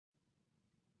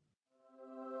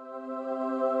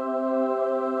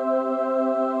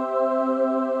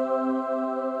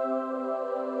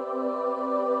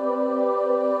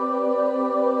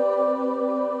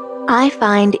I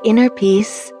find inner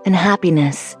peace and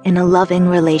happiness in a loving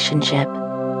relationship.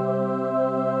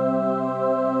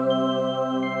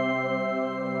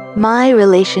 My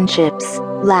relationships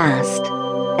last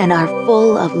and are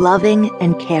full of loving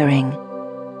and caring.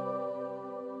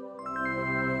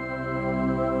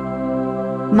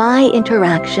 My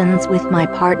interactions with my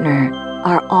partner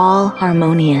are all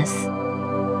harmonious.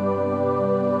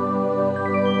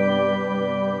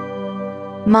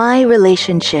 My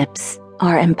relationships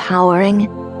are empowering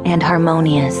and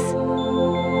harmonious.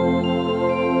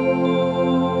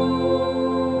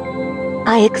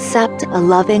 I accept a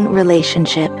loving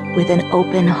relationship with an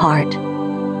open heart.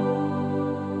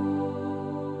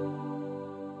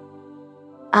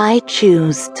 I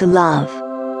choose to love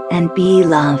and be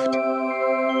loved.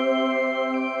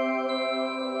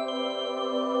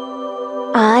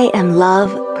 I am love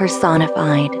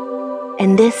personified,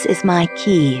 and this is my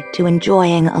key to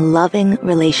enjoying a loving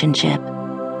relationship.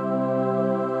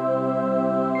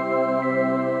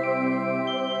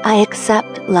 I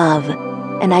accept love,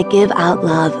 and I give out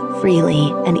love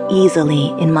freely and easily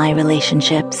in my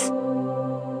relationships.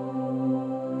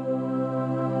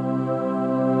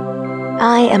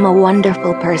 I am a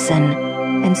wonderful person,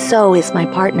 and so is my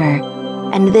partner,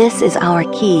 and this is our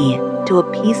key to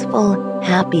a peaceful,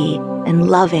 happy, and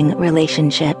loving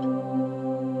relationship.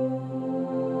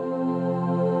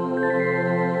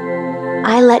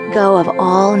 I let go of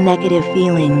all negative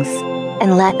feelings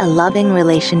and let a loving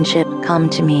relationship come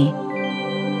to me.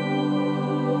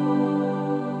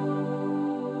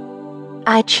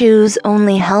 I choose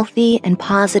only healthy and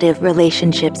positive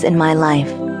relationships in my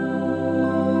life.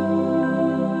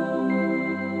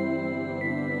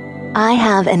 I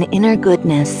have an inner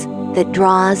goodness that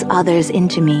draws others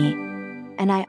into me, and I